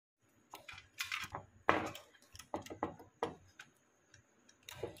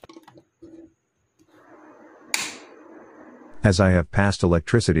as I have passed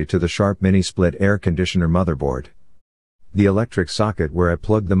electricity to the Sharp Mini Split air conditioner motherboard. The electric socket where I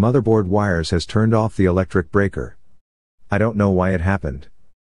plugged the motherboard wires has turned off the electric breaker. I don't know why it happened.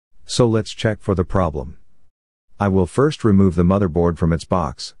 So let's check for the problem. I will first remove the motherboard from its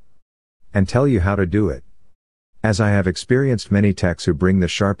box and tell you how to do it. As I have experienced many techs who bring the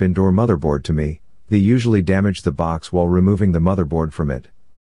Sharp indoor motherboard to me, they usually damage the box while removing the motherboard from it.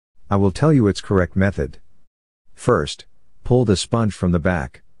 I will tell you its correct method. First, pull the sponge from the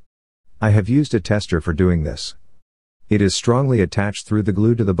back. I have used a tester for doing this. It is strongly attached through the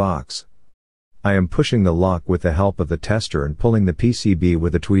glue to the box. I am pushing the lock with the help of the tester and pulling the PCB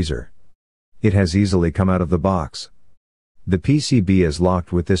with a tweezer. It has easily come out of the box. The PCB is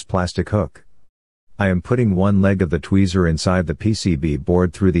locked with this plastic hook. I am putting one leg of the tweezer inside the PCB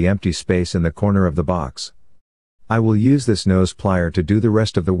board through the empty space in the corner of the box. I will use this nose plier to do the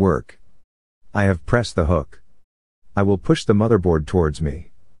rest of the work. I have pressed the hook. I will push the motherboard towards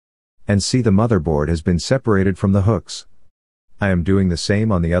me. And see, the motherboard has been separated from the hooks. I am doing the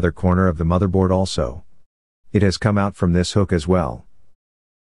same on the other corner of the motherboard also. It has come out from this hook as well.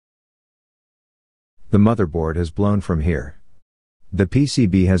 The motherboard has blown from here. The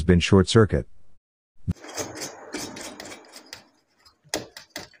PCB has been short-circuit.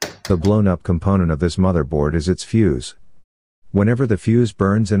 The blown-up component of this motherboard is its fuse. Whenever the fuse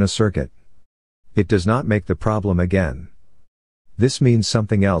burns in a circuit, it does not make the problem again. This means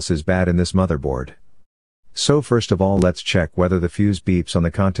something else is bad in this motherboard. So first of all, let's check whether the fuse beeps on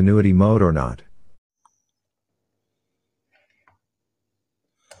the continuity mode or not.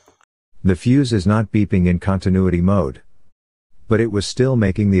 The fuse is not beeping in continuity mode, but it was still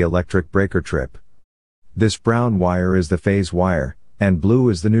making the electric breaker trip. This brown wire is the phase wire, and blue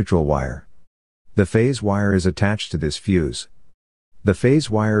is the neutral wire. The phase wire is attached to this fuse. The phase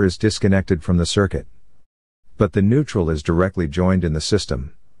wire is disconnected from the circuit, but the neutral is directly joined in the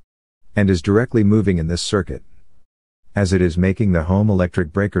system, and is directly moving in this circuit. As it is making the home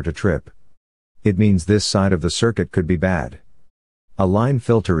electric breaker to trip, it means this side of the circuit could be bad. A line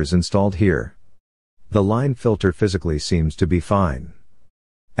filter is installed here. The line filter physically seems to be fine,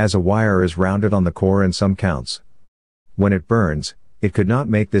 as a wire is rounded on the core in some counts. When it burns, it could not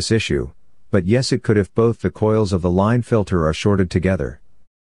make this issue, but yes, it could if both the coils of the line filter are shorted together.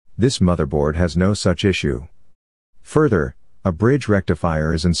 This motherboard has no such issue. Further, a bridge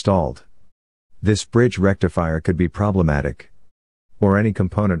rectifier is installed. This bridge rectifier could be problematic, or any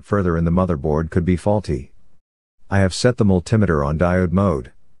component further in the motherboard could be faulty. I have set the multimeter on diode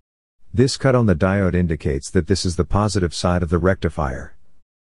mode. This cut on the diode indicates that this is the positive side of the rectifier.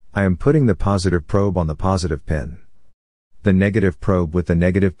 I am putting the positive probe on the positive pin, the negative probe with the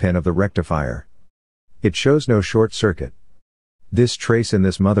negative pin of the rectifier. It shows no short circuit. This trace in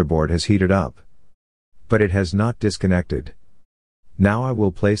this motherboard has heated up, but it has not disconnected. Now I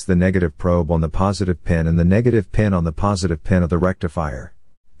will place the negative probe on the positive pin and the negative pin on the positive pin of the rectifier.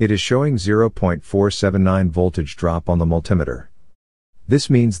 It is showing 0.479 voltage drop on the multimeter. This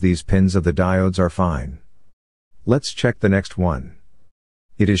means these pins of the diodes are fine. Let's check the next one.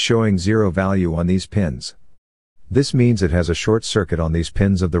 It is showing 0 value on these pins. This means it has a short circuit on these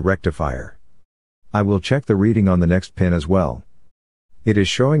pins of the rectifier. I will check the reading on the next pin as well. It is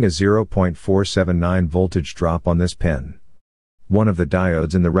showing a 0.479 voltage drop on this pin. One of the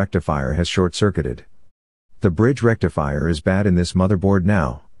diodes in the rectifier has short-circuited. The bridge rectifier is bad in this motherboard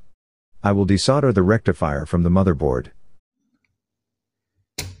now. I will desolder the rectifier from the motherboard.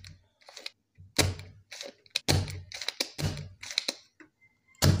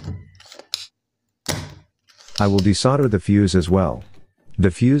 I will desolder the fuse as well.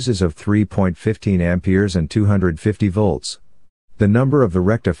 The fuse is of 3.15 amperes and 250 volts. The number of the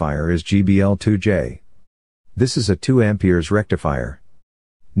rectifier is GBL2J. This is a 2 amperes rectifier.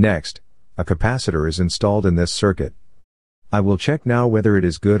 Next, a capacitor is installed in this circuit. I will check now whether it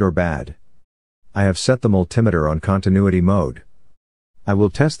is good or bad. I have set the multimeter on continuity mode. I will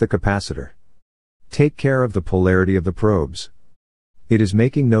test the capacitor. Take care of the polarity of the probes. It is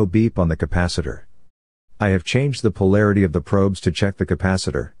making no beep on the capacitor. I have changed the polarity of the probes to check the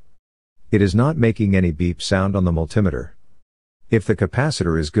capacitor. It is not making any beep sound on the multimeter. If the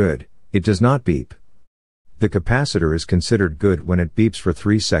capacitor is good, it does not beep. The capacitor is considered good when it beeps for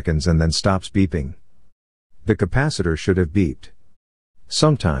 3 seconds and then stops beeping. The capacitor should have beeped.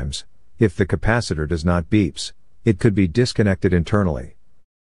 Sometimes, if the capacitor does not beeps, it could be disconnected internally.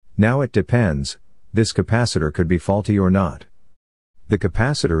 Now it depends, this capacitor could be faulty or not. The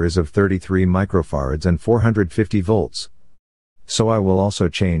capacitor is of 33 microfarads and 450 volts. So I will also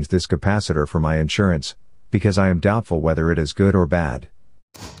change this capacitor for my insurance, because I am doubtful whether it is good or bad.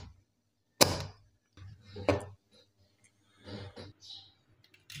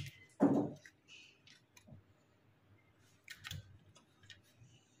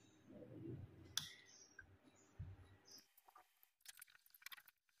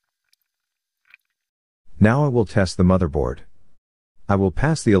 Now I will test the motherboard. I will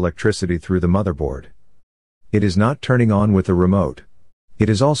pass the electricity through the motherboard. It is not turning on with the remote. It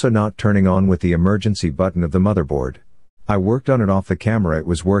is also not turning on with the emergency button of the motherboard. I worked on it off the camera, it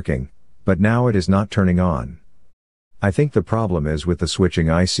was working, but now it is not turning on. I think the problem is with the switching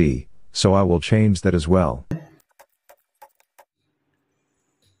IC, so I will change that as well.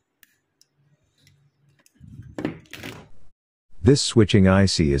 This switching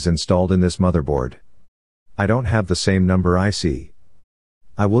IC is installed in this motherboard. I don't have the same number IC.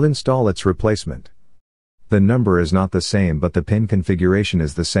 I will install its replacement. The number is not the same, but the pin configuration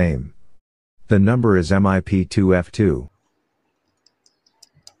is the same. The number is MIP2F2.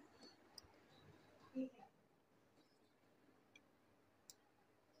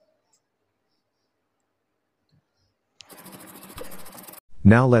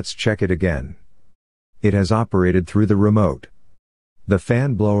 Now let's check it again. It has operated through the remote. The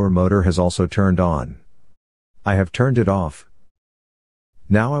fan blower motor has also turned on. I have turned it off.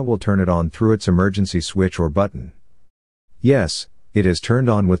 Now I will turn it on through its emergency switch or button. Yes, it is turned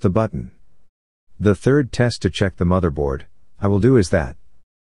on with the button. The third test to check the motherboard, I will do is that.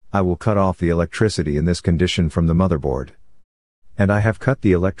 I will cut off the electricity in this condition from the motherboard. And I have cut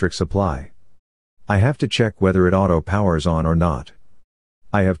the electric supply. I have to check whether it auto powers on or not.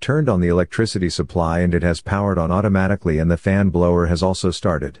 I have turned on the electricity supply and it has powered on automatically, and the fan blower has also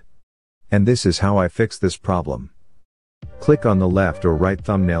started. And this is how I fix this problem. Click on the left or right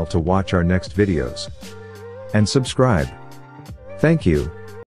thumbnail to watch our next videos. And subscribe. Thank you.